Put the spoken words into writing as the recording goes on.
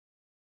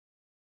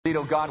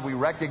Oh God, we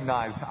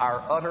recognize our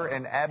utter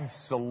and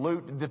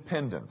absolute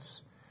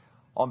dependence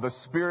on the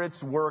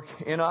Spirit's work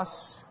in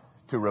us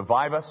to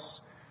revive us,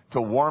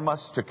 to warm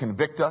us, to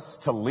convict us,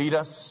 to lead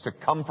us, to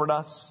comfort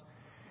us.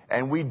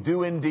 And we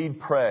do indeed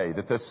pray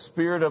that the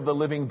Spirit of the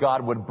living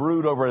God would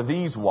brood over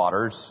these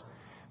waters,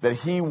 that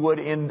He would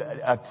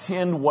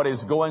attend what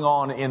is going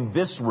on in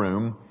this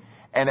room,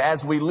 and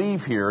as we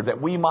leave here,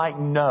 that we might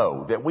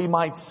know, that we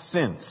might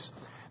sense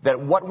that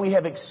what we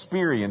have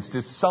experienced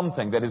is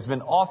something that has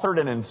been authored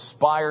and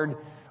inspired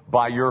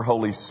by your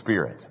Holy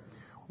Spirit.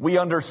 We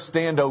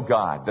understand, O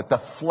God, that the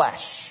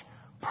flesh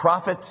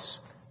profits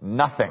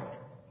nothing.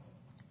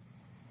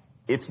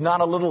 It's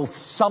not a little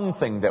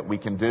something that we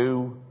can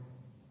do.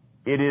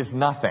 It is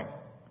nothing.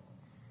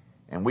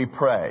 And we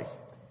pray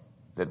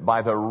that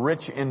by the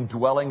rich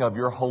indwelling of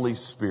your Holy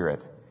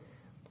Spirit,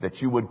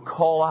 that you would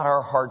call out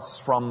our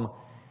hearts from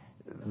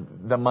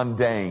the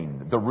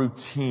mundane, the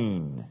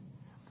routine,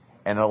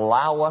 and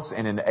allow us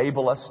and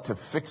enable us to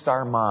fix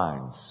our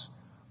minds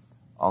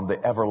on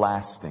the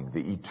everlasting,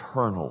 the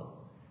eternal,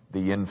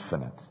 the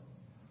infinite.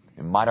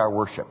 And might our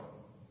worship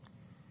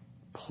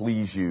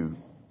please you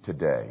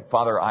today.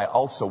 Father, I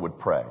also would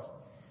pray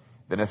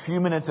that in a few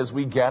minutes as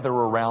we gather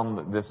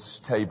around this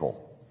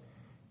table,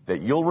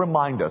 that you'll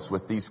remind us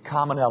with these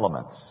common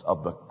elements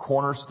of the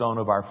cornerstone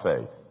of our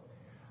faith,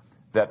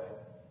 that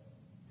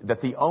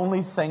the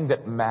only thing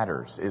that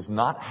matters is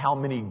not how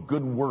many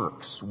good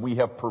works we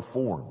have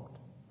performed.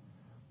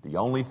 The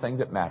only thing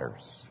that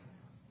matters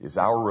is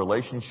our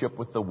relationship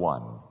with the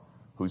one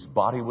whose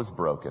body was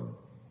broken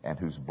and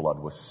whose blood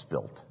was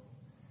spilt.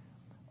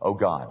 Oh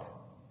God,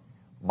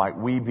 might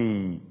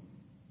we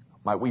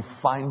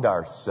find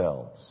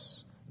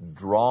ourselves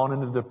drawn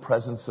into the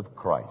presence of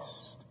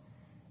Christ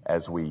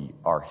as we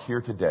are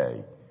here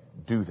today.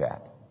 Do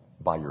that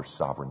by your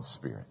sovereign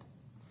Spirit.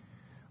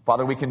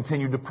 Father, we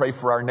continue to pray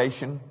for our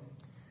nation.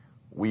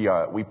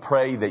 We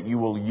pray that you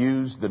will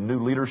use the new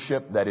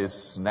leadership that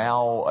is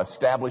now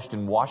established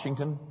in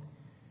Washington,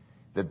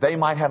 that they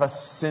might have a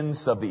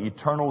sense of the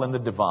eternal and the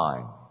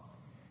divine,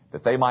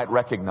 that they might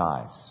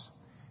recognize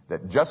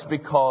that just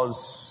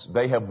because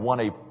they have won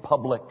a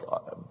public,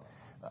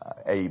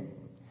 a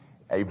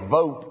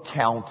vote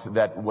count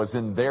that was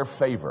in their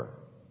favor,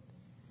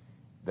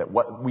 that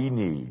what we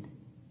need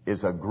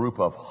is a group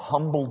of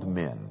humbled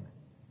men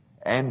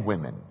and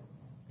women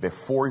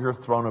before your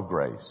throne of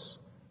grace,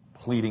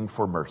 pleading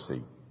for mercy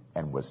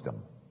and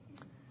wisdom.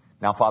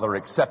 Now, Father,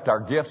 accept our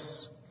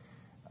gifts.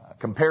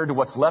 Compared to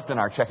what's left in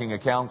our checking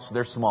accounts,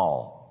 they're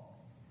small.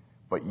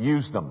 But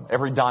use them,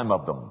 every dime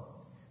of them,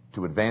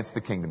 to advance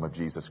the kingdom of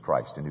Jesus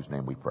Christ, in whose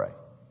name we pray.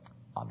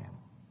 Amen.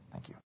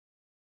 Thank you.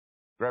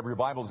 Grab your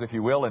Bibles, if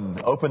you will,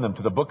 and open them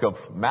to the book of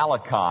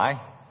Malachi,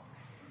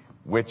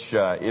 which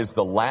is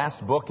the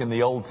last book in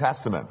the Old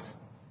Testament.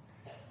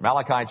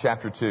 Malachi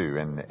chapter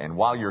 2. And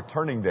while you're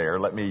turning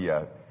there, let me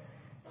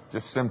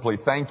just simply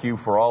thank you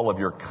for all of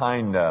your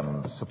kind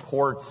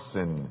supports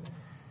and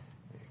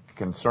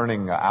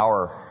concerning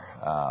our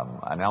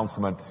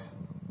announcement,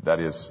 that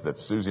is that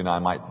Susie and I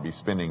might be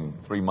spending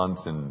 3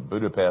 months in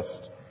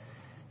Budapest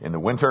in the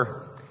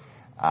winter.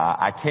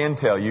 I can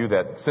tell you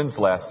that since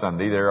last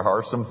Sunday, there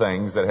are some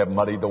things that have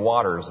muddied the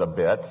waters a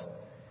bit.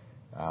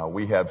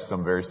 We have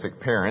some very sick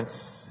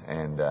parents,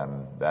 and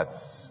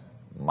that's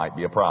might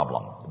be a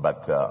problem.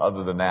 But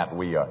other than that,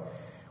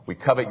 we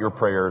covet your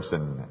prayers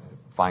and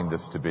find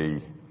this to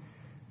be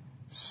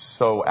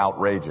so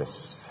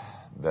outrageous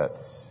that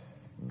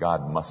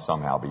God must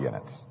somehow be in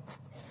it.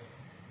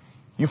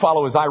 You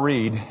follow as I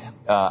read.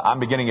 I'm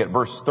beginning at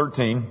verse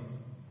 13,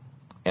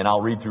 and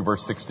I'll read through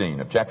verse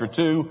 16 of chapter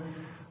 2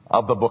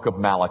 of the book of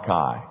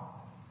Malachi.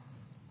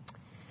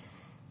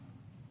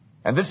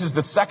 And this is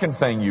the second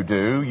thing you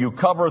do. You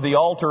cover the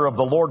altar of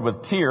the Lord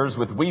with tears,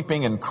 with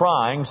weeping and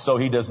crying, so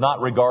he does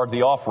not regard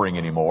the offering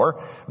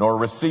anymore, nor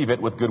receive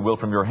it with goodwill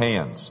from your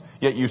hands.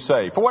 Yet you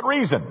say, for what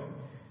reason?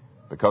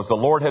 Because the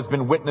Lord has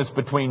been witness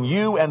between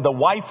you and the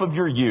wife of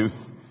your youth,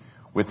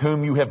 with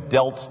whom you have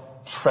dealt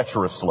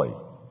treacherously.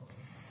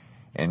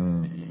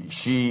 And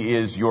she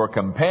is your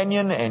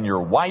companion and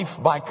your wife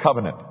by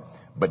covenant.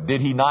 But did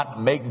he not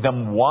make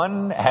them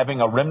one, having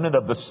a remnant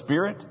of the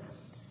Spirit?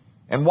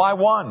 And why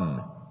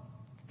one?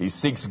 He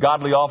seeks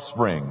godly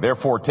offspring.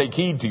 Therefore take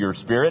heed to your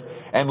spirit,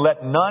 and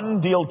let none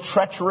deal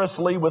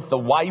treacherously with the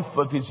wife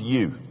of his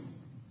youth.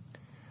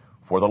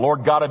 For the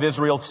Lord God of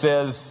Israel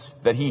says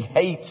that he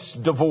hates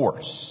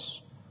divorce.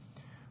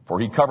 For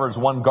he covers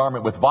one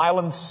garment with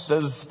violence,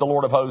 says the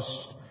Lord of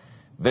hosts.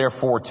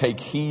 Therefore take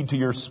heed to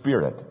your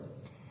spirit,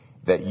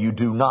 that you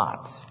do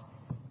not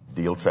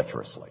deal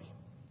treacherously.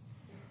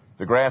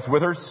 The grass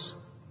withers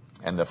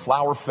and the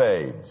flower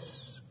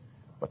fades,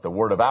 but the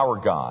word of our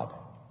God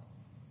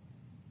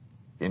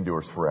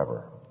endures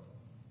forever.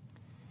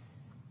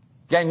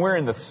 Gang, we're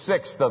in the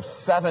 6th of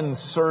 7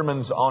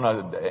 sermons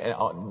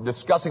on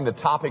discussing the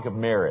topic of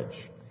marriage.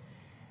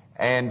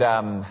 And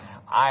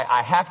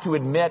I have to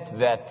admit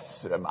that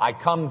I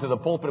come to the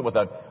pulpit with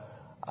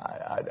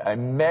a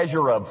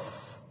measure of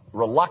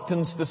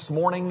reluctance this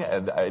morning.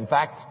 In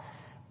fact,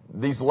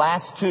 these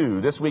last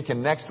two, this week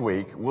and next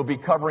week, we'll be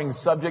covering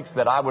subjects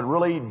that I would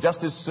really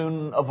just as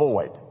soon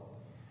avoid.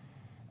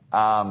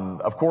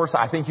 Of course,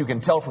 I think you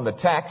can tell from the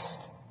text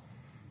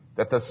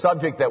that the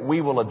subject that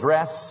we will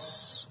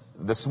address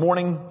this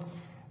morning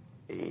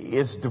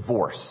is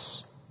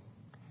divorce.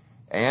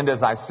 And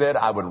as I said,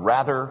 I would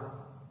rather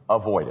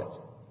avoid it.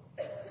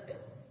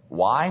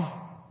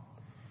 Why?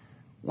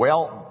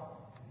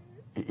 Well,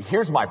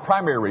 here's my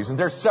primary reason.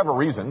 There's several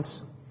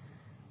reasons.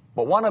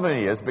 But one of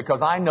them is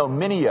because I know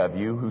many of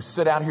you who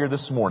sit out here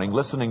this morning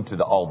listening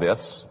to all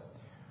this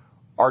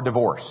are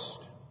divorced.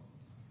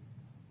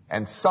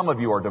 And some of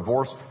you are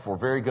divorced for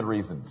very good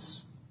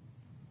reasons.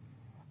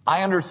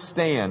 I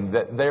understand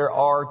that there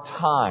are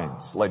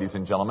times, ladies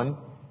and gentlemen,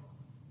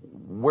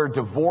 where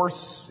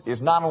divorce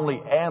is not only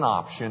an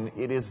option,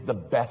 it is the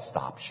best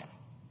option.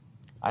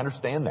 I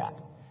understand that.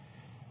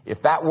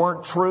 If that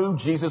weren't true,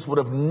 Jesus would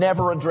have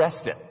never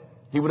addressed it.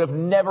 He would have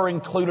never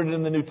included it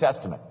in the New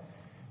Testament.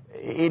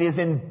 It is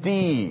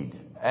indeed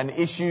an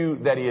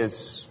issue that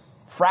is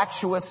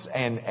fractious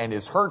and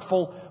is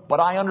hurtful, but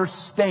I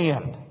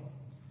understand.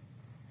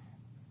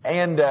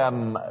 And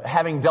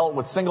having dealt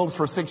with singles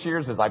for 6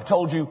 years, as I've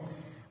told you,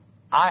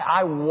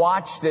 I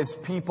watched as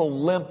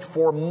people limped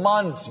for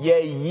months,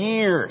 yea,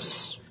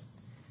 years,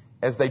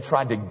 as they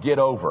tried to get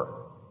over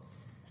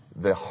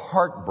the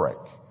heartbreak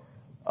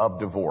of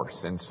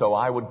divorce. And so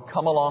I would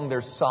come along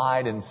their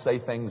side and say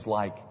things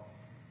like,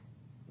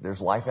 there's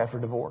life after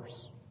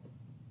divorce.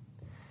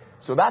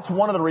 So that's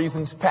one of the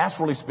reasons,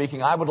 pastorally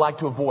speaking, I would like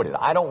to avoid it.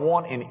 I don't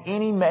want in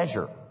any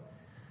measure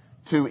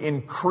to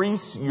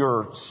increase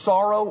your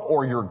sorrow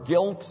or your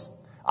guilt.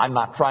 I'm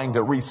not trying to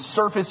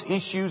resurface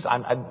issues.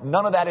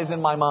 None of that is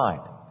in my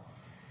mind.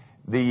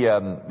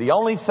 The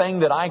only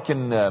thing that I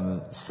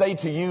can say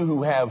to you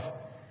who have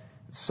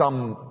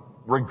some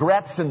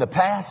regrets in the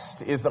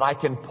past is that I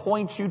can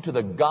point you to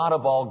the God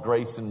of all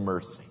grace and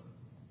mercy.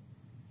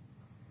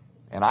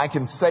 And I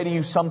can say to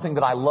you something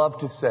that I love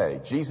to say.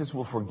 Jesus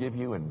will forgive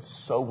you, and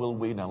so will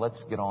we. Now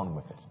let's get on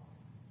with it.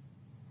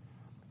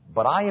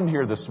 But I am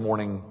here this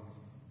morning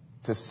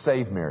to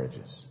save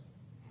marriages.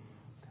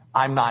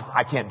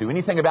 I can't do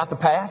anything about the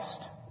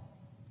past.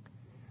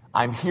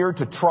 I'm here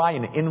to try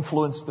and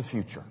influence the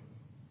future.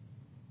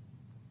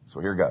 So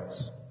here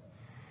goes.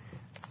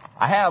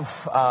 I have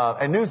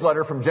a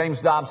newsletter from James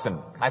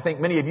Dobson. I think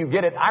many of you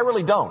get it. I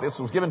really don't. This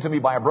was given to me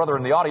by a brother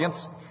in the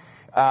audience.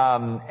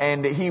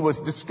 And he was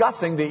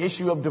discussing the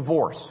issue of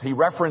divorce. He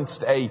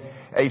referenced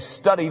a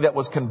study that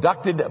was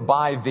conducted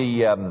by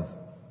the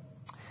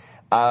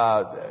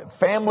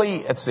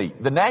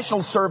the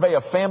National Survey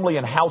of Family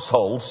and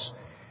Households,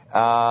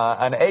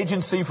 an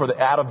agency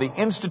out of the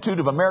Institute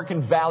of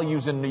American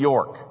Values in New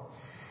York.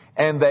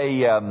 And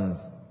they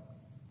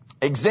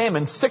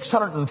examined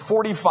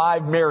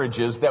 645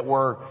 marriages that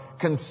were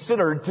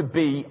considered to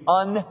be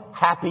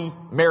unhappy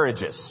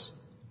marriages.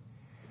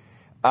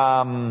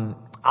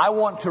 I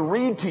want to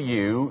read to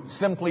you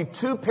simply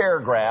 2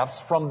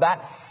 paragraphs from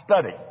that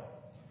study,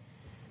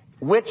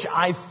 which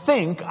I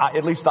think,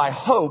 at least I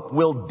hope,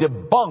 will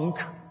debunk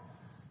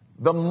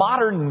the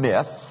modern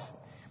myth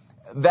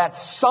that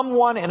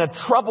someone in a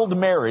troubled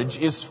marriage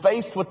is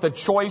faced with the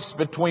choice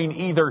between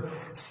either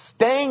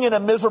staying in a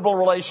miserable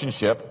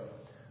relationship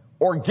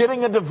or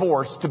getting a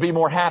divorce to be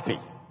more happy.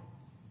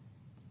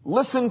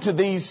 Listen to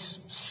these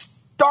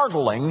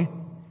startling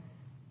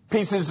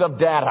pieces of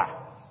data.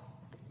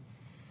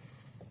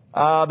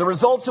 The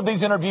results of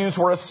these interviews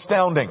were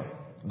astounding.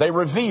 They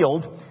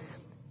revealed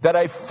that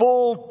a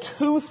full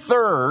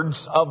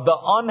 2/3 of the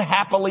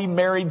unhappily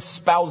married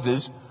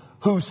spouses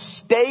who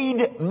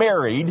stayed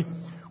married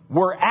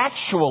were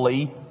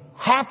actually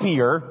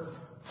happier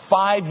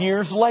 5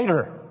 years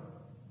later.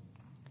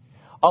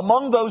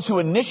 Among those who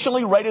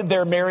initially rated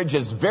their marriage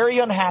as very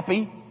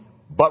unhappy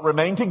but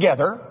remained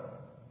together,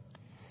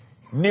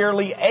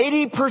 nearly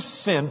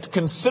 80%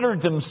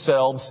 considered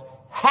themselves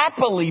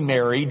happily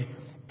married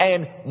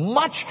and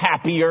much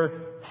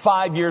happier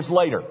 5 years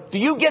later. Do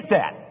you get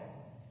that?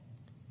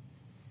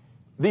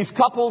 These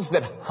couples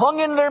that hung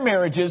in their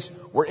marriages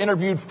were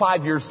interviewed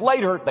 5 years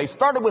later. They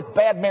started with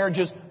bad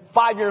marriages.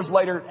 5 years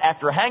later,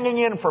 after hanging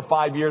in for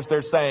 5 years,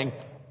 they're saying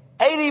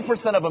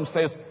 80% of them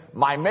says,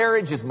 my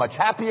marriage is much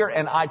happier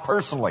and I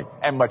personally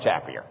am much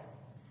happier.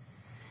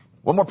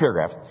 One more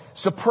paragraph.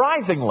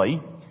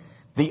 Surprisingly,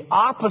 the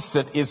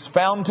opposite is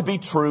found to be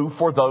true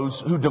for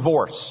those who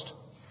divorced.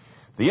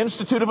 The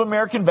Institute of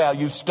American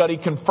Values study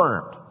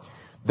confirmed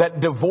that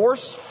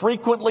divorce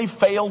frequently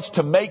fails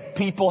to make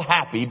people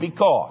happy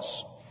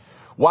because,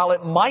 while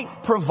it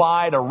might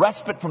provide a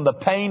respite from the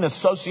pain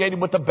associated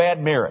with a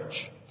bad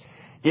marriage,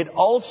 it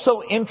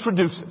also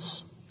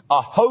introduces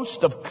a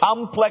host of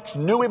complex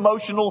new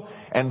emotional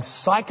and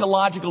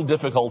psychological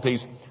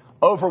difficulties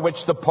over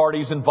which the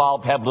parties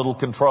involved have little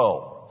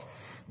control.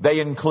 They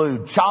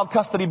include child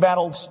custody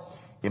battles,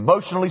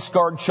 emotionally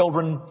scarred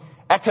children,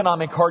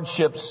 economic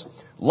hardships,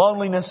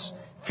 loneliness,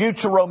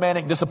 future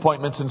romantic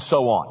disappointments, and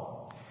so on.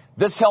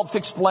 This helps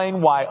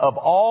explain why, of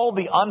all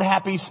the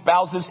unhappy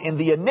spouses in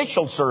the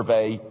initial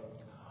survey,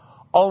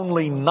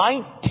 Only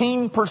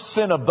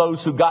 19% of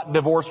those who got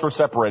divorced or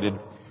separated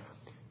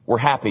were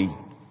happy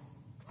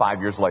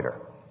 5 years later.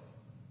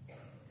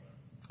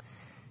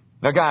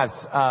 Now,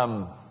 guys,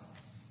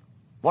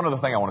 one other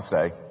thing I want to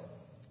say.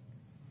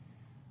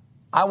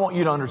 I want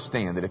you to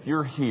understand that if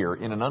you're here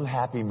in an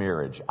unhappy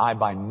marriage, I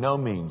by no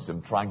means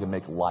am trying to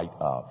make light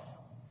of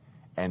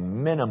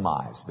and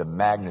minimize the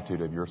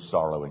magnitude of your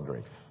sorrow and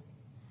grief.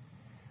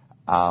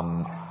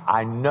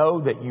 I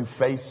know that you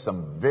face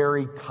some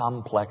very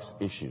complex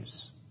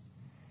issues.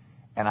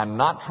 And I'm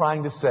not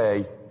trying to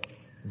say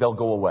they'll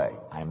go away.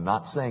 I am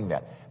not saying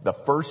that. The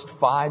first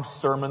 5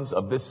 sermons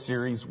of this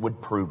series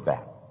would prove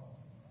that.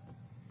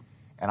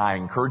 And I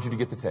encourage you to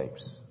get the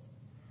tapes.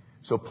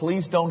 So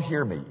please don't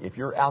hear me. If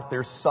you're out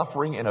there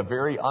suffering in a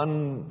very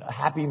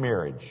unhappy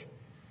marriage,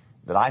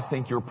 that I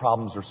think your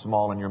problems are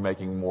small and you're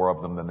making more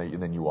of them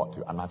than you ought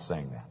to. I'm not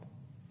saying that.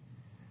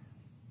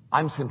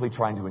 I'm simply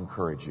trying to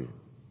encourage you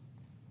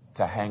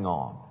to hang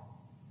on.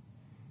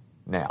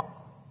 Now,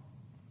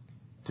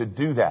 to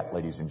do that,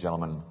 ladies and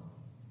gentlemen,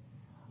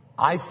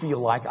 I feel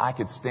like I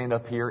could stand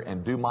up here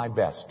and do my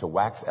best to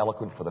wax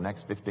eloquent for the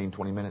next 15,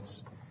 20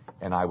 minutes,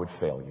 and I would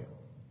fail you.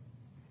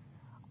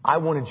 I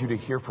wanted you to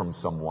hear from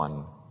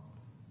someone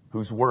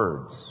whose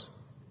words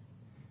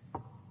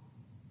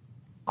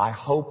I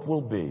hope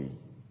will be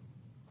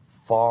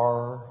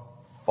far,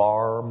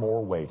 far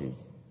more weighty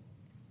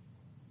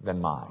than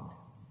mine.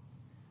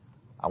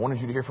 I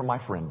wanted you to hear from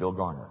my friend, Bill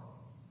Garner,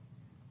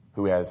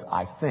 who, as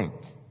I think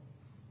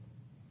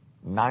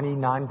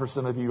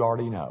 99% of you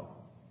already know,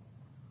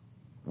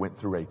 went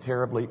through a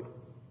terribly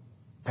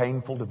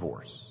painful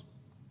divorce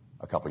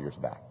a couple years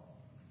back.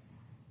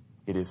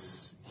 It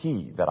is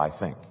he that I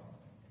think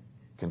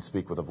can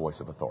speak with a voice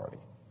of authority.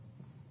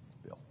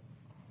 Bill.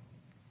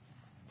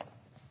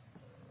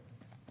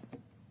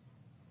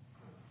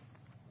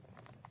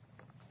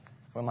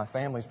 Well, my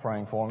family's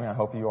praying for me. I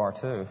hope you are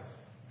too.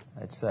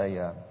 It's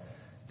a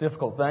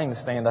difficult thing to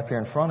stand up here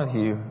in front of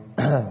you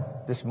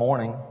this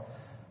morning.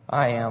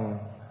 I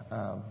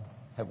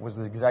was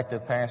the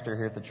executive pastor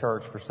here at the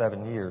church for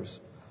 7 years.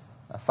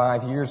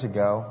 5 years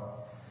ago,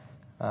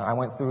 I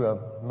went through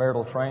a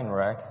marital train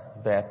wreck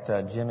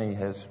that Jimmy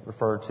has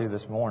referred to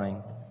this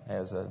morning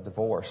as a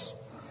divorce.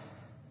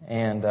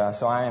 And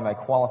so I am a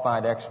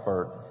qualified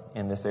expert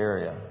in this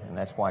area, and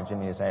that's why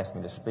Jimmy has asked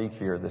me to speak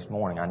here this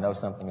morning. I know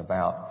something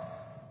about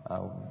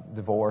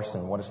divorce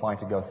and what it's like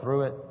to go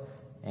through it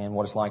and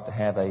what it's like to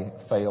have a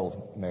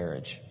failed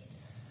marriage.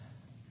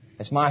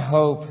 It's my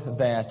hope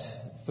that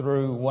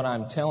through what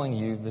I'm telling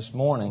you this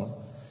morning,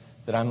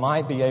 that I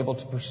might be able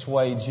to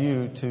persuade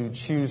you to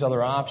choose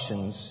other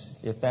options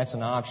if that's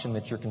an option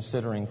that you're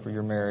considering for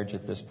your marriage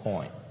at this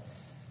point.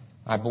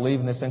 I believe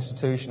in this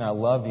institution. I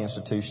love the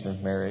institution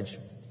of marriage.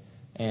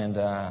 And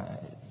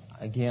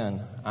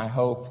again, I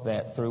hope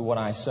that through what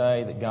I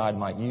say, that God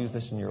might use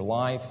this in your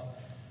life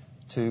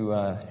to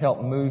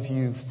help move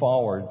you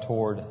forward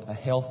toward a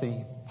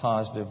healthy,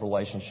 positive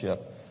relationship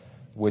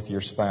with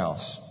your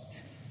spouse.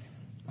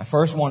 I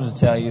first wanted to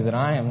tell you that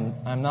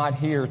I'm not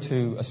here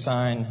to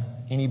assign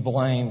any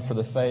blame for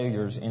the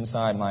failures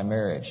inside my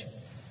marriage.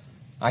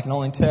 I can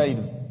only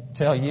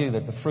tell you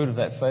that the fruit of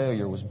that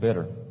failure was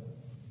bitter.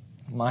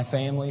 My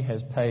family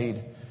has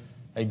paid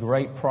a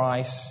great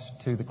price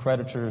to the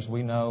creditors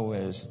we know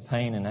as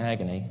pain and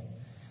agony.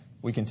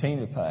 We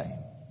continue to pay.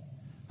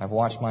 I've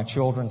watched my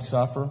children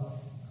suffer.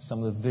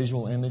 Some of the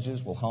visual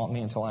images will haunt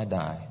me until I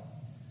die.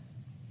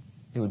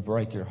 It would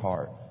break your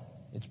heart.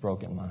 It's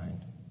broken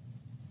mine.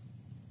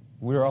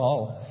 We're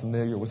all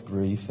familiar with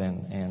grief,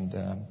 and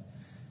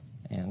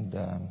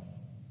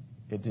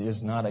it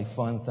is not a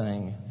fun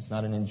thing. It's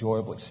not an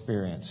enjoyable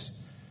experience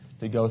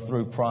to go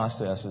through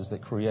processes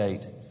that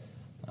create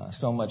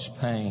so much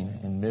pain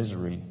and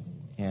misery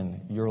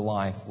in your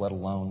life, let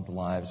alone the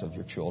lives of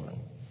your children.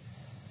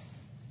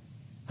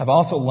 I've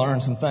also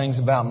learned some things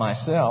about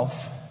myself,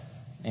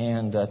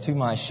 and to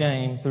my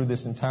shame, through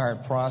this entire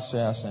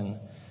process and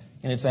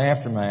in its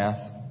aftermath,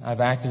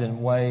 I've acted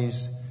in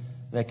ways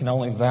that can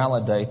only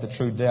validate the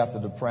true depth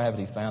of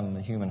depravity found in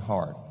the human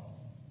heart.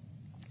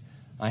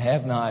 I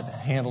have not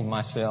handled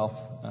myself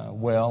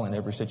well in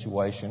every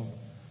situation.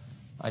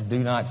 I do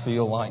not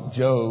feel like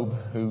Job,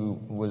 who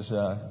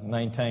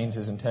maintained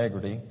his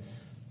integrity.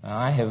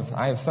 I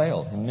have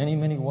failed in many,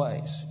 many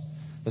ways.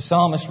 The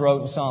psalmist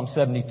wrote in Psalm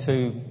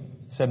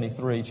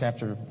 73,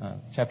 chapter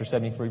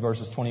 73,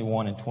 verses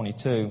 21 and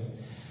 22.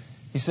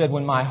 He said,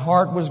 "When my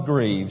heart was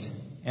grieved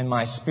and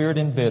my spirit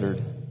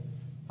embittered,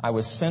 I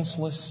was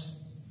senseless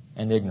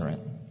and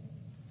ignorant.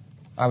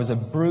 I was a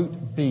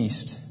brute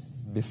beast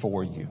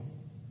before you."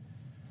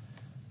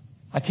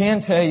 I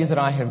can tell you that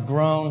I have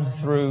grown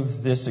through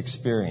this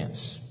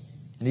experience.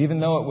 And even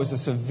though it was a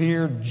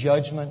severe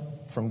judgment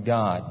from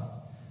God,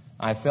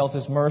 I felt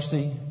His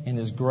mercy and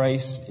His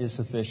grace is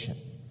sufficient.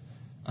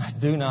 I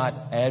do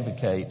not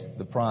advocate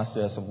the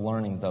process of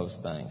learning those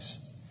things.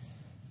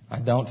 I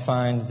don't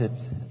find that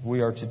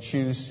we are to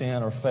choose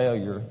sin or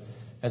failure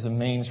as a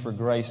means for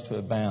grace to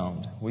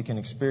abound. We can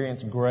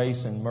experience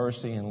grace and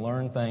mercy and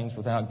learn things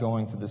without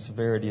going through the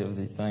severity of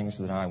the things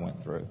that I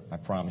went through. I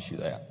promise you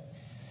that.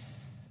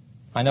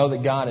 I know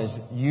that God is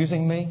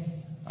using me.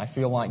 I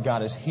feel like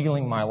God is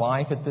healing my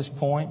life at this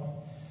point.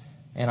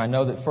 And I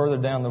know that further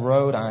down the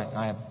road,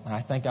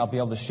 I think I'll be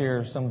able to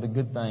share some of the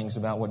good things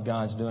about what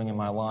God's doing in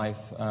my life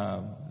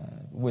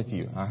with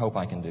you. I hope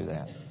I can do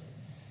that.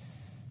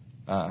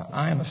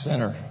 I am a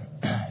sinner,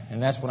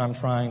 and that's what I'm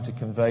trying to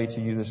convey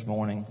to you this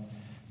morning.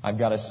 I've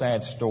got a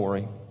sad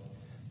story.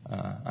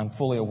 I'm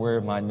fully aware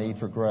of my need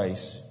for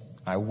grace.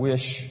 I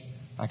wish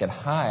I could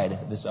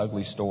hide this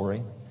ugly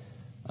story.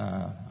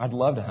 I'd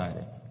love to hide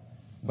it,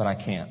 but I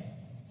can't.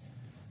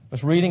 I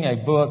was reading a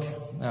book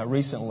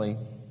recently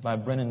by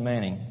Brennan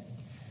Manning,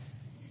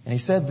 and he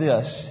said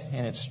this,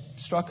 and it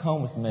struck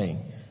home with me.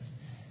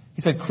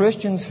 He said,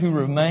 Christians who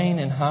remain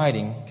in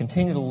hiding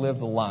continue to live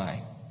the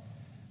lie.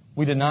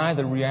 We deny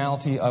the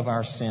reality of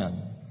our sin.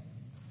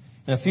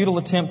 In a futile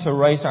attempt to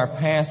erase our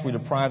past, we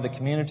deprive the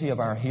community of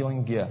our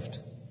healing gift.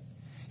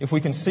 If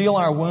we conceal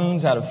our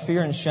wounds out of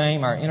fear and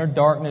shame, our inner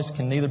darkness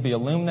can neither be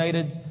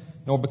illuminated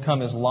nor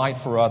become as light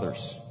for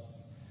others.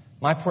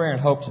 My prayer and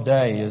hope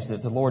today is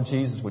that the Lord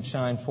Jesus would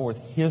shine forth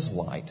His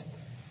light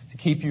to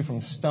keep you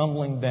from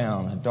stumbling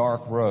down a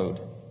dark road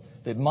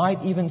that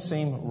might even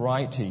seem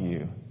right to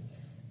you,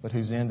 but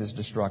whose end is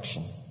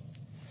destruction.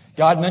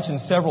 God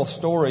mentions several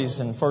stories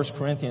in 1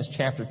 Corinthians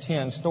chapter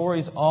 10,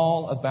 stories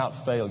all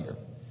about failure.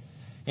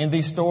 In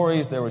these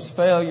stories, there was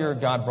failure,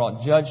 God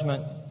brought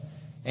judgment,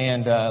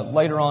 and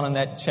later on in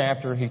that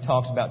chapter, he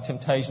talks about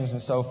temptations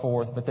and so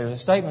forth. But there's a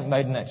statement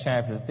made in that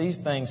chapter that these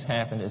things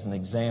happened as an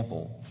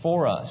example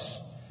for us,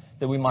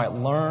 that we might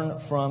learn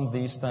from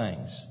these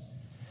things.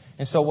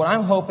 And so what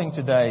I'm hoping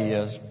today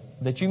is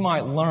that you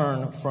might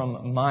learn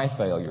from my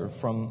failure,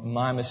 from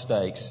my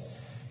mistakes,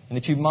 and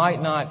that you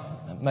might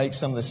not make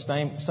some of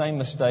the same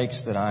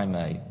mistakes that I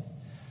made.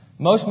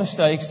 Most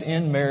mistakes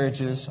in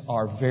marriages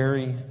are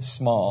very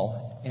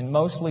small and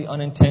mostly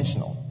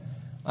unintentional.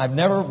 I've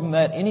never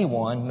met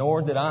anyone,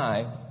 nor did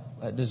I,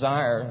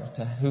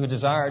 who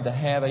desired to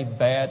have a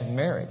bad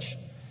marriage.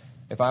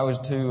 If I was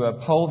to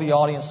poll the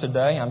audience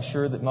today, I'm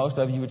sure that most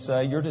of you would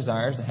say your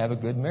desire is to have a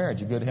good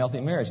marriage, a good,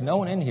 healthy marriage. No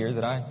one in here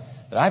that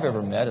I've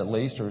ever met, at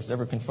least, or has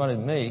ever confronted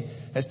me,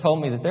 has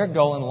told me that their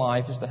goal in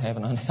life is to have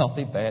an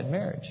unhealthy, bad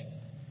marriage.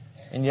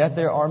 And yet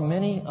there are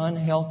many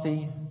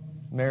unhealthy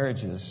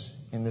marriages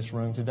in this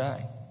room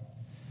today.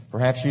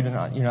 Perhaps you're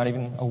not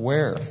even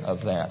aware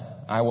of that.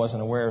 I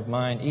wasn't aware of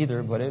mine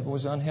either, but it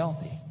was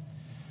unhealthy.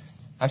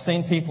 I've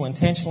seen people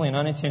intentionally and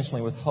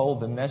unintentionally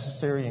withhold the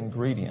necessary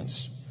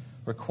ingredients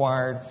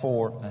required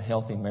for a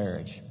healthy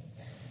marriage.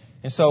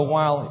 And so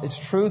while it's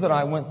true that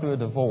I went through a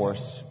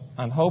divorce,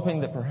 I'm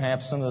hoping that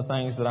perhaps some of the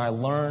things that I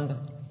learned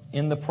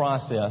in the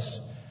process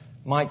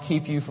might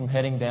keep you from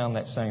heading down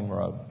that same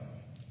road.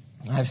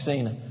 I've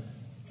seen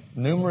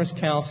numerous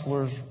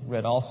counselors,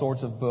 read all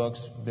sorts of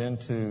books, been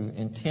to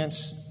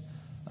intense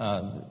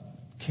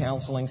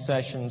counseling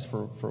sessions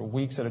for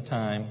weeks at a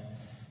time.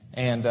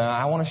 And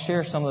I want to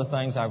share some of the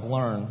things I've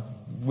learned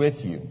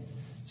with you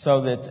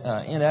so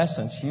that, in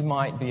essence, you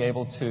might be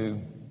able to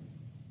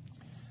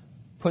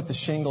put the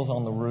shingles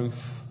on the roof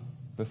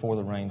before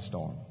the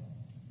rainstorm.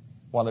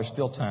 While there's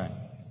still time,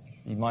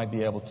 you might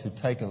be able to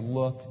take a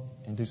look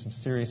and do some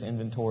serious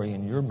inventory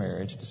in your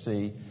marriage to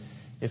see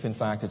if, in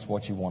fact, it's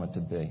what you want it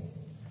to be.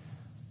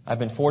 I've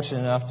been fortunate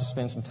enough to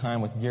spend some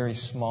time with Gary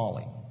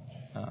Smalley.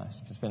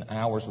 Spent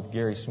hours with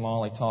Gary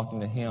Smalley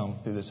talking to him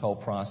through this whole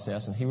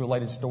process, and he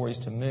related stories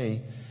to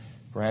me.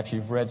 Perhaps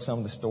you've read some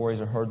of the stories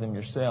or heard them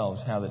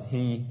yourselves, how that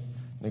he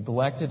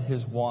neglected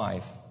his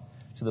wife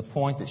to the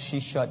point that she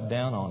shut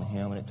down on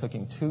him, and it took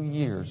him 2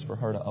 years for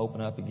her to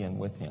open up again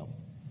with him.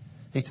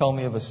 He told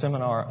me of a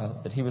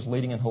seminar that he was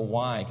leading in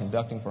Hawaii,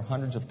 conducting for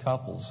hundreds of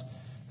couples,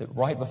 that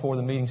right before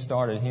the meeting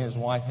started, he and his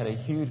wife had a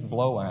huge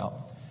blowout,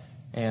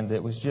 and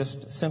it was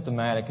just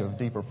symptomatic of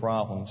deeper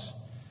problems.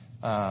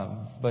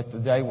 But the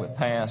day went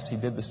past, he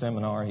did the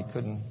seminar, he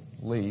couldn't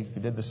leave. He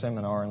did the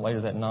seminar, and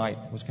later that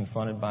night was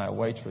confronted by a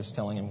waitress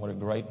telling him what a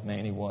great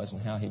man he was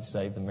and how he'd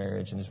saved the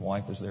marriage, and his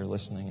wife was there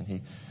listening, and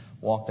he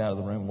walked out of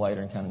the room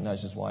later and kind of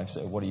nudged his wife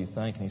and said, "What do you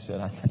think?" And he said,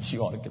 "I think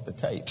you ought to get the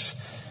tapes."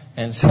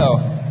 And so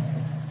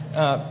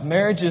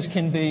marriages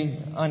can be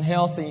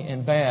unhealthy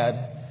and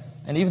bad,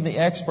 and even the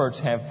experts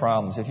have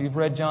problems. If you've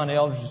read John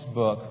Eldredge's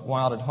book,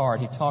 Wild at Heart,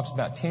 he talks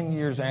about 10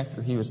 years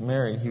after he was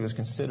married, he was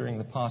considering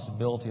the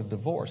possibility of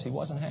divorce. He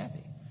wasn't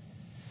happy.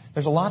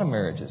 There's a lot of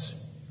marriages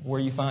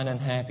where you find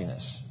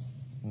unhappiness.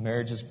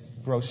 Marriages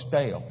grow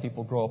stale.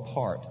 People grow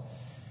apart.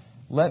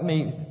 Let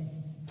me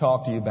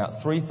talk to you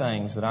about 3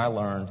 things that I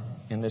learned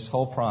in this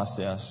whole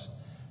process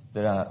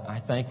that I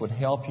think would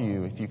help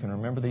you, if you can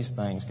remember these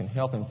things, can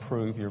help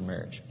improve your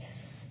marriage.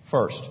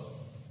 First,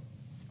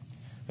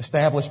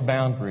 establish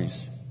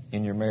boundaries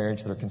in your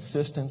marriage that are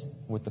consistent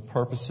with the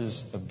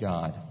purposes of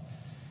God.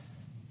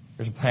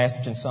 There's a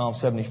passage in Psalm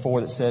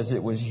 74 that says,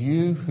 "It was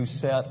you who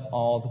set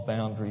all the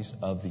boundaries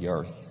of the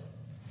earth."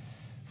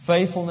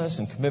 Faithfulness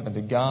and commitment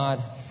to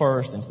God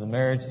first and to the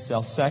marriage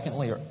itself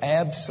secondly are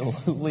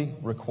absolutely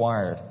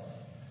required.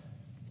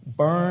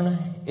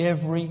 Burn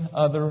every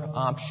other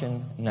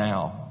option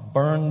now.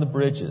 Burn the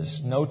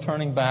bridges. No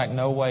turning back,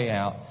 no way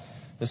out.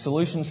 The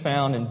solutions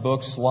found in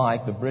books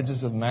like The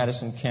Bridges of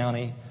Madison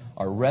County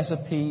are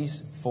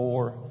recipes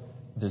for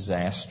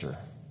disaster.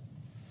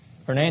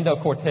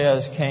 Hernando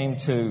Cortez came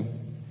to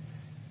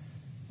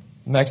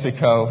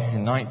Mexico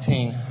in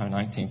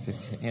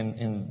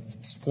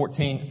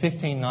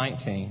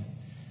 1519.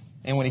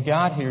 And when he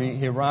got here,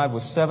 he arrived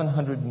with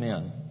 700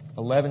 men,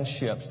 11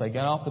 ships. They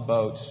got off the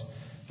boats,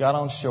 got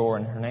on shore,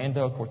 and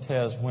Hernando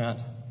Cortez went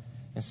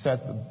and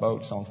set the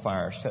boats on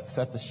fire,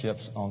 set the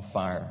ships on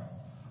fire.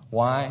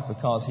 Why?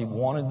 Because he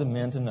wanted the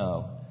men to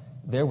know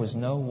there was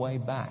no way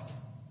back.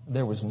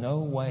 There was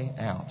no way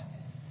out.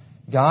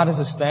 God has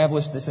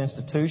established this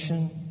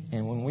institution,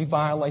 and when we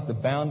violate the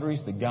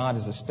boundaries that God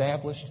has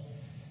established,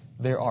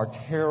 there are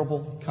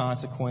terrible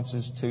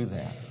consequences to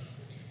that.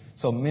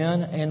 So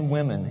men and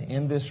women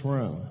in this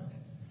room,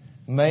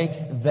 make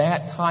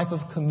that type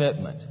of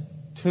commitment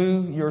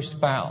to your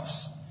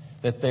spouse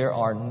that there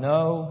are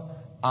no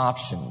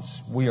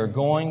options. We are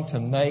going to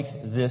make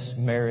this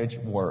marriage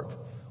work.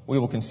 We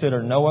will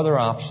consider no other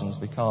options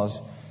because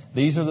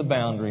these are the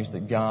boundaries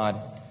that God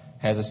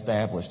has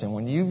established. And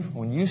when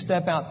you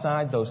step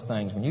outside those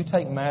things, when you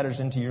take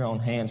matters into your own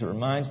hands, it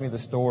reminds me of the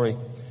story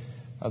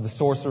of the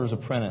sorcerer's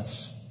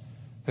apprentice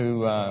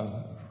who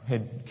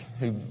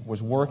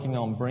was working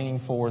on bringing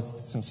forth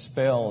some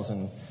spells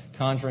and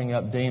conjuring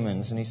up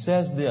demons. And he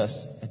says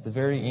this at the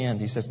very end.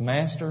 He says,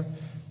 "Master,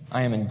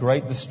 I am in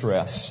great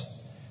distress.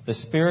 The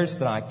spirits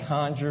that I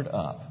conjured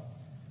up,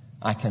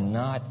 I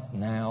cannot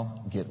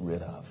now get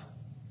rid of."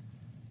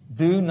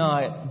 Do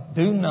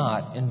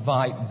not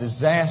invite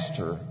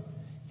disaster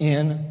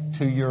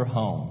into your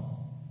home.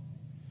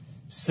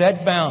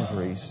 Set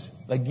boundaries,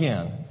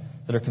 again,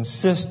 that are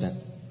consistent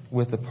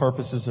with the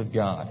purposes of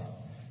God.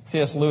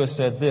 C.S. Lewis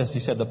said this. He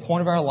said, "The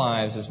point of our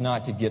lives is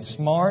not to get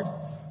smart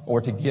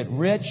or to get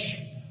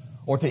rich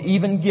or to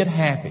even get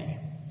happy.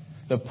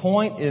 The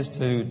point is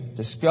to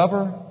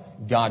discover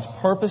God's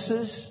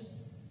purposes,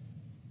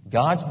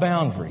 God's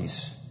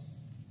boundaries,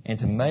 and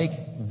to make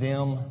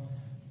them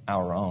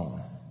our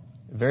own."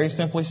 Very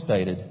simply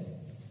stated,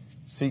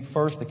 seek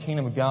first the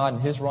kingdom of God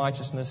and His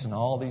righteousness, and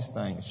all these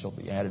things shall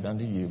be added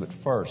unto you. But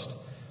first,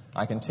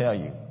 I can tell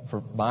you,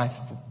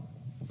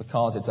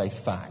 because it's a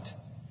fact,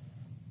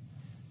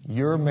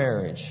 your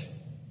marriage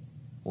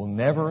will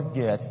never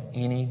get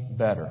any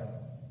better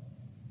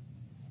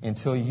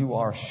until you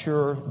are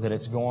sure that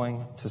it's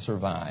going to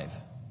survive.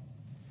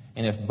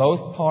 And if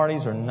both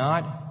parties are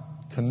not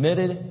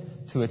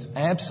committed to its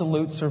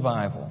absolute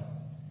survival,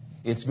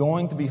 it's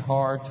going to be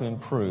hard to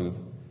improve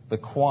the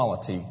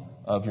quality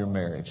of your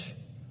marriage.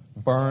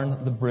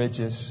 Burn the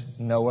bridges,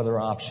 no other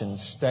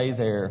options. Stay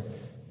there,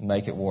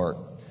 make it work.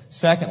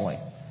 Secondly,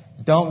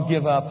 don't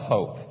give up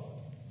hope.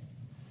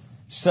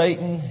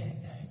 Satan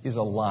is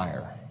a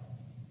liar.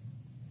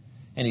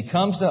 And he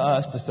comes to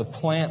us to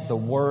supplant the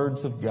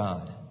words of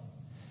God.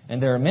 And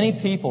there are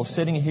many people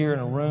sitting here in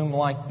a room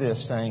like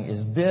this saying,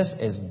 "Is this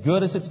as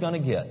good as it's going to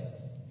get?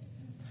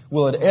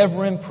 Will it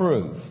ever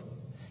improve?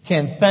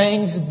 Can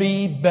things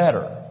be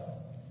better?"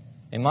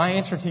 And my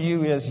answer to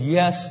you is,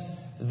 yes,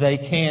 they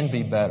can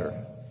be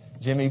better.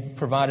 Jimmy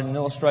provided an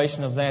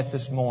illustration of that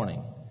this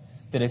morning.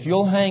 That if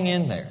you'll hang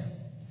in there,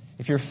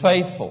 if you're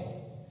faithful,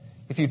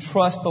 if you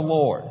trust the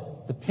Lord,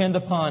 depend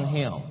upon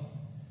Him,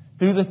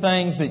 do the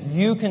things that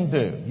you can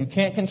do. You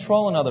can't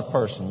control another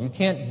person. You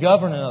can't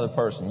govern another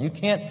person. You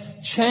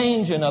can't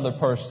change another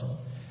person.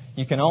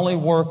 You can only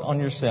work on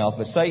yourself.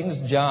 But Satan's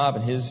job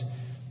and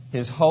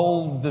his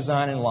whole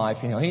design in life,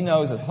 he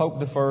knows that hope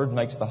deferred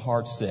makes the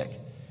heart sick.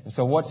 And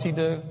so what's he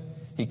do?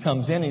 He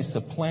comes in, he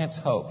supplants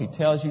hope. He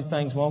tells you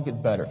things won't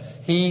get better.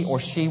 He or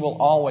she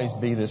will always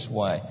be this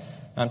way.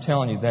 I'm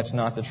telling you, that's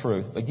not the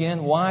truth.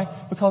 Again, why?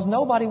 Because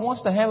nobody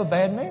wants to have a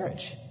bad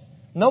marriage.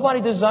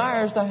 Nobody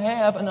desires to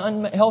have an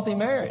unhealthy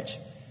marriage.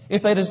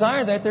 If they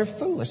desire that, they're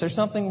foolish. There's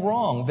something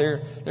wrong.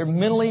 They're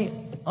mentally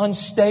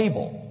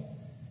unstable.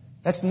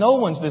 That's no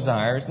one's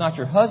desire. It's not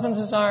your husband's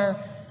desire.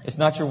 It's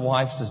not your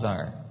wife's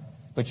desire.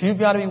 But you've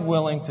got to be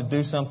willing to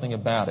do something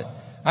about it.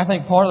 I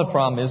think part of the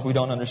problem is we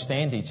don't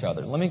understand each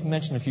other. Let me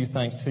mention a few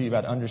things to you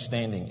about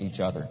understanding each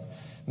other.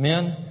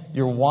 Men,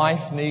 your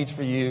wife needs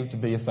for you to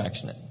be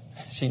affectionate.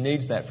 She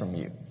needs that from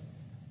you.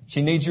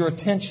 She needs your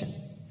attention.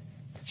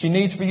 She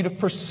needs for you to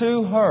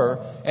pursue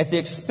her at the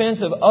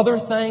expense of other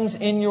things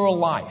in your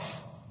life.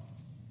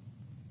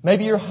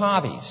 Maybe your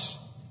hobbies.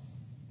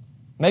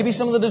 Maybe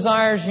some of the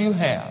desires you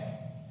have.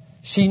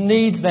 She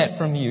needs that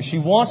from you. She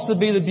wants to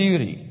be the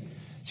beauty.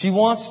 She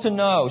wants to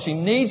know. She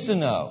needs to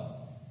know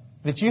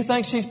that you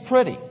think she's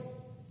pretty,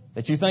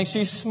 that you think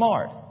she's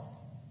smart,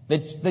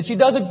 that she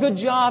does a good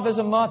job as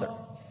a mother,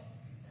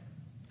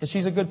 that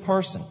she's a good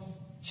person.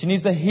 She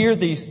needs to hear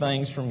these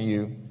things from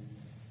you.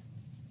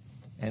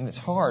 And it's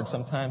hard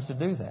sometimes to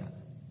do that.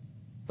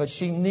 But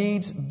she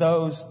needs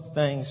those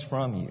things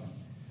from you.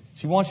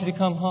 She wants you to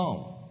come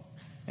home.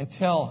 and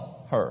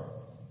tell her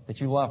that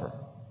you love her.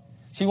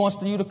 She wants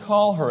you to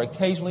call her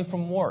occasionally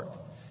from work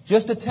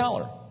just to tell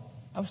her,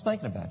 I was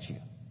thinking about you.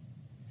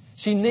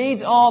 She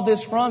needs all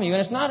this from you,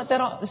 and it's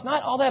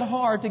not all that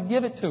hard to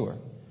give it to her.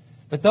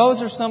 But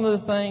those are some of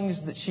the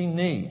things that she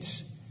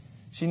needs.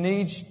 She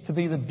needs to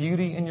be the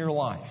beauty in your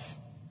life.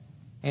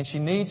 And she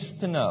needs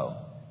to know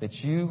that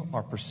you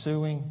are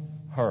pursuing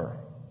her.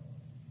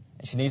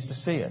 And she needs to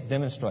see it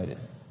demonstrated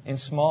in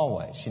small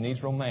ways. She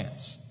needs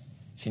romance.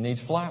 She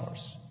needs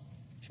flowers.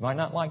 She might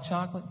not like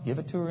chocolate. Give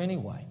it to her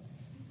anyway.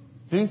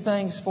 Do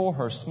things for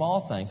her,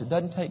 small things. It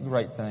doesn't take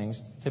great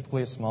things.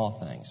 Typically, it's small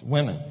things.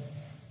 Women,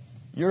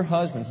 your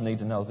husbands need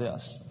to know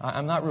this.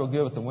 I'm not real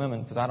good with the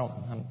women because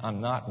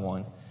I'm not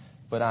one.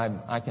 But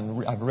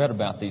I've read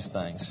about these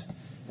things.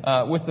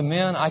 With the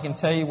men, I can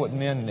tell you what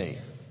men need.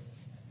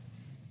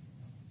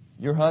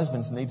 Your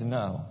husbands need to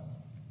know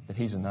that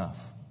he's enough.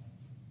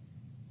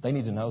 They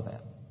need to know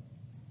that.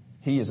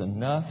 He is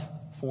enough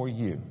for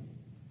you.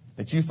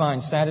 That you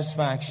find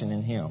satisfaction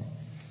in him.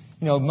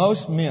 You know,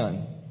 most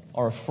men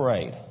are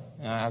afraid.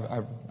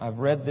 I've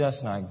read this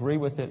and I agree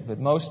with it, but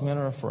most men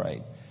are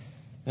afraid.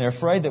 They're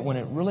afraid that when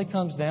it really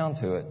comes down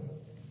to it,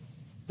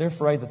 they're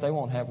afraid that they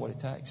won't have what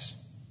it takes.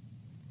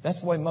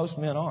 That's the way most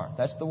men are.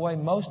 That's the way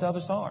most of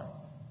us are.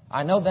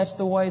 I know that's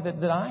the way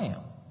that I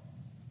am.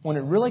 When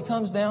it really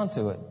comes down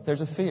to it,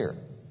 there's a fear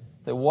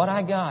that what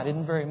I got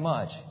isn't very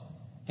much,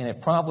 and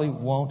it probably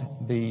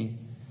won't be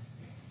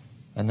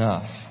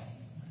enough.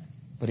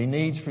 But he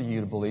needs for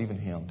you to believe in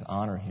him, to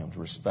honor him, to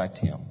respect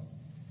him.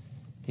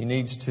 He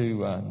needs to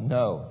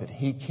know that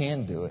he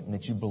can do it and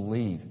that you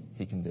believe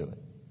he can do it.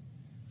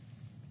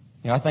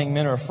 You know, I think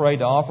men are afraid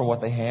to offer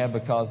what they have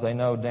because they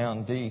know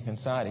down deep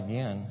inside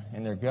again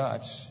in their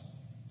guts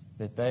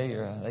that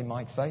they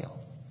might fail.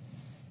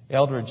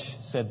 Eldridge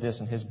said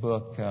this in his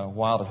book,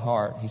 Wild at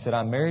Heart. He said,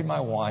 I married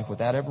my wife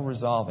without ever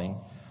resolving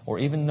or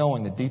even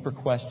knowing the deeper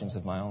questions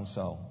of my own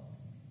soul.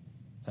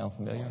 Sound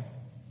familiar?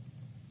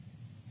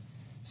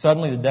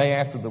 Suddenly, the day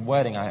after the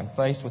wedding, I am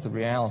faced with the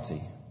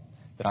reality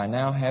that I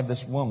now have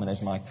this woman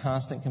as my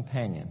constant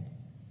companion,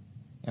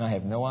 and I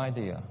have no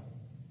idea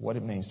what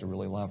it means to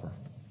really love her,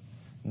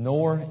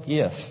 nor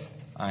if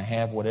I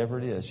have whatever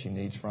it is she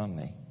needs from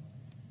me.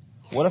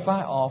 What if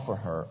I offer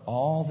her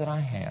all that I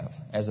have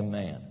as a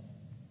man,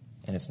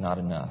 and it's not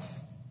enough?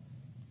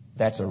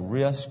 That's a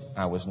risk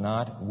I was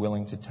not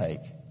willing to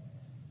take.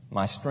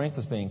 My strength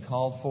was being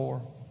called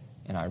for,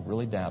 and I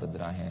really doubted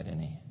that I had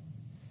any.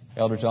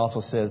 Eldridge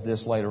also says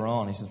this later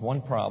on. He says,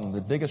 one problem,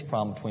 the biggest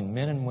problem between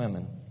men and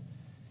women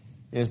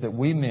is that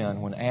we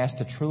men, when asked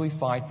to truly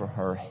fight for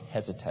her,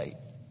 hesitate.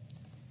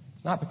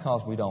 It's not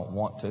because we don't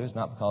want to. It's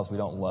not because we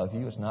don't love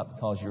you. It's not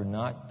because you're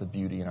not the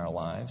beauty in our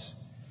lives.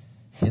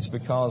 It's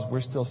because we're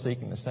still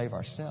seeking to save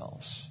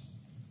ourselves.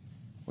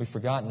 We've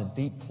forgotten the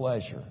deep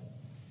pleasure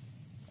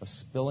of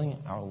spilling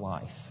our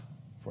life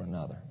for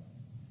another.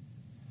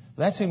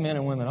 That's who men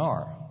and women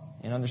are.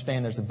 And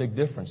understand there's a big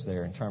difference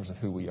there in terms of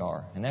who we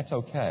are. And that's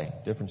okay.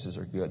 Differences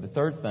are good. The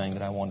third thing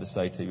that I wanted to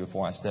say to you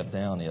before I step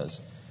down is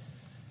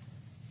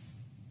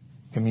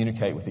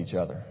communicate with each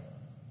other.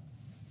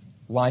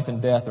 Life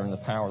and death are in the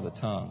power of the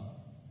tongue.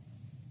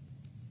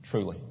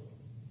 Truly.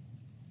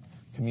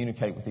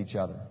 Communicate with each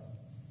other.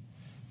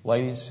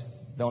 Ladies,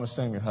 don't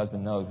assume your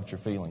husband knows what you're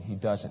feeling. He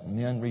doesn't.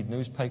 Men read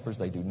newspapers.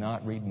 They do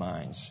not read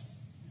minds.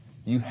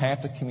 You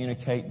have to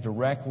communicate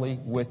directly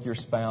with your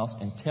spouse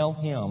and tell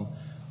him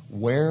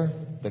where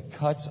the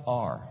cuts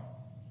are.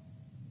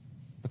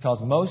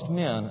 Because most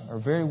men are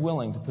very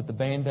willing to put the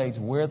Band-Aids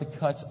where the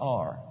cuts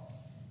are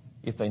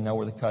if they know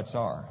where the cuts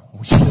are.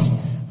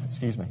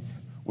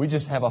 We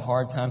just have a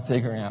hard time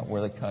figuring out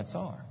where the cuts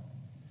are.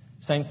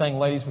 Same thing,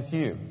 ladies, with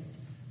you.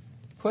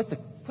 Put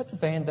the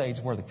Band-Aids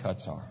where the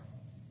cuts are.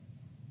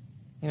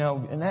 You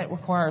know, and that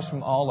requires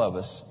from all of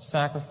us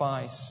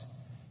sacrifice.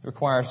 It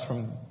requires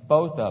from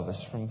both of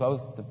us, from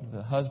both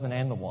the husband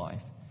and the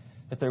wife,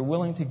 that they're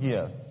willing to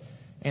give.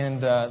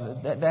 And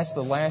that's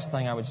the last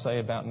thing I would say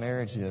about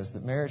marriage is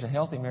that a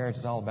healthy marriage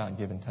is all about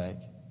give and take.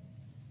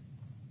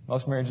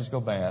 Most marriages go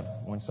bad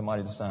when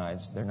somebody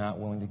decides they're not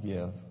willing to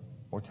give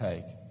or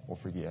take or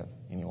forgive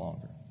any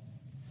longer.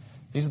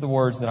 These are the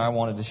words that I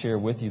wanted to share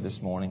with you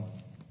this morning.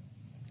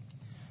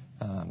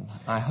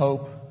 I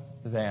hope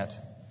that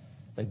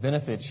they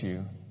benefit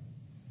you.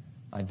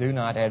 I do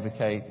not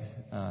advocate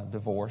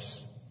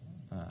divorce.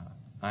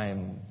 I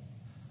am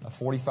a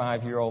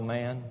 45-year-old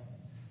man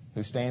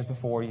who stands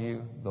before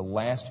you, the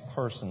last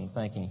person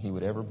thinking he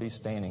would ever be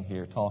standing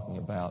here talking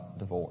about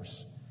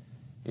divorce.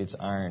 It's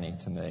irony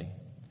to me.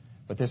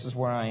 But this is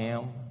where I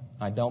am.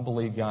 I don't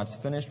believe God's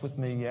finished with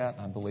me yet.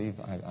 I believe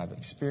I've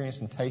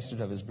experienced and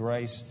tasted of His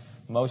grace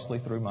mostly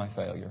through my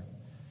failure.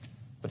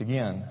 But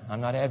again,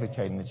 I'm not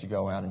advocating that you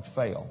go out and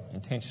fail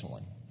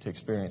intentionally to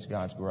experience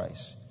God's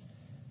grace.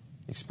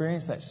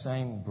 Experience that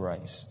same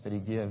grace that He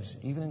gives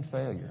even in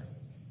failure,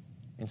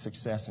 in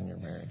success in your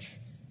marriage.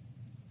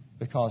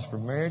 Because for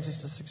marriages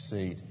to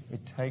succeed, it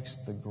takes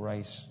the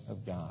grace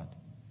of God.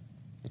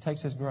 It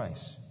takes His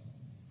grace.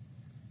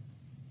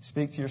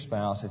 Speak to your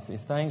spouse.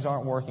 If things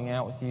aren't working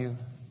out with you,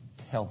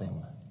 tell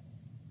them.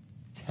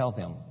 Tell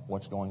them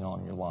what's going on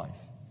in your life.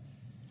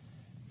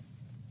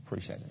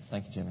 Appreciate it.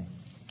 Thank you, Jimmy.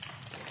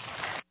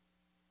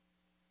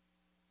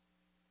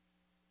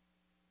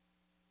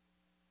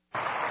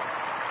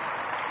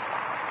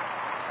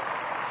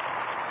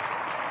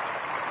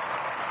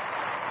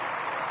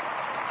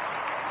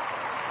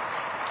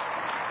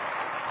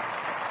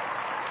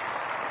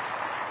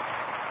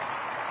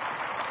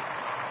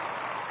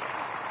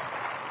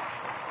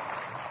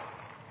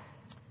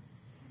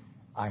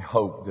 I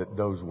hope that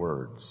those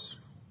words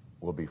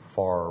will be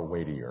far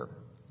weightier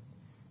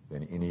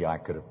than any I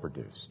could have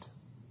produced.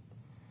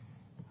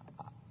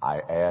 I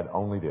add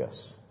only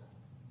this: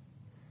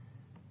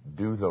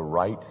 do the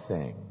right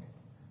thing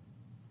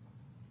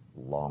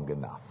long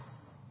enough.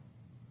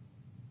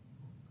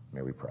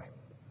 May we pray.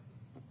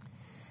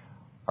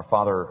 Our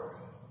Father,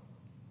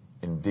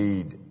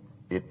 indeed,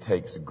 it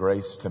takes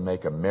grace to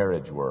make a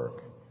marriage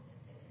work,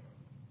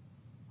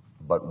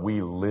 but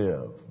we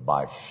live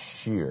by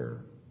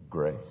sheer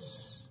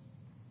grace.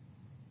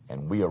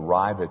 And we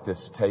arrive at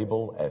this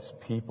table as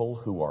people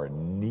who are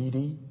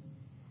needy,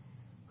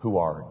 who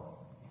are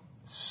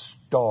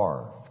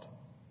starved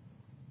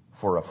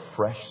for a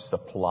fresh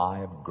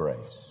supply of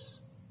grace.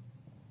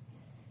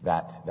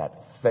 That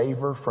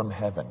favor from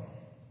heaven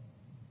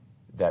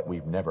that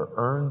we've never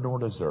earned nor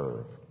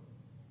deserved,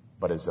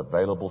 but is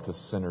available to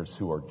sinners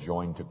who are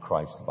joined to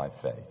Christ by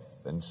faith.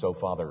 And so,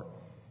 Father,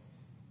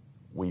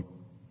 we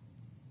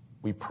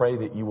pray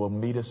that you will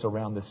meet us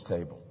around this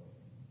table.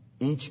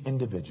 Each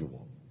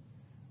individual,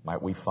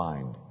 might we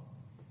find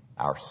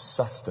our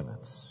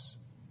sustenance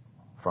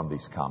from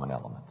these common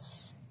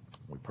elements.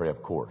 We pray,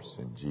 of course,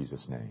 in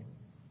Jesus' name.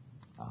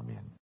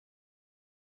 Amen.